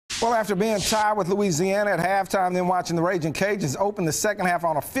Well, after being tied with Louisiana at halftime, then watching the Raging Cajuns open the second half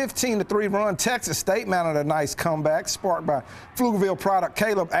on a 15-3 run, Texas State mounted a nice comeback, sparked by Pflugerville product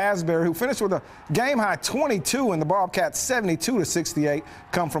Caleb Asberry, who finished with a game-high 22, and the Bobcats' 72-68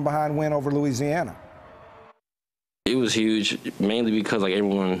 come from behind win over Louisiana. It was huge, mainly because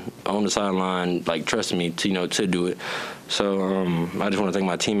everyone on the sideline trusted me to to do it. So I just want to thank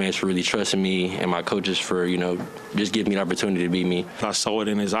my teammates for really trusting me and my coaches for just giving me the opportunity to be me. I saw it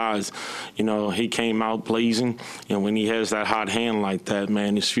in his eyes. He came out blazing, and when he has that hot hand like that,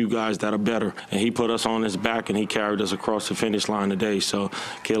 man, there's few guys that are better. And he put us on his back and he carried us across the finish line today. So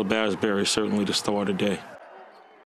Caleb Asberry is certainly the star today.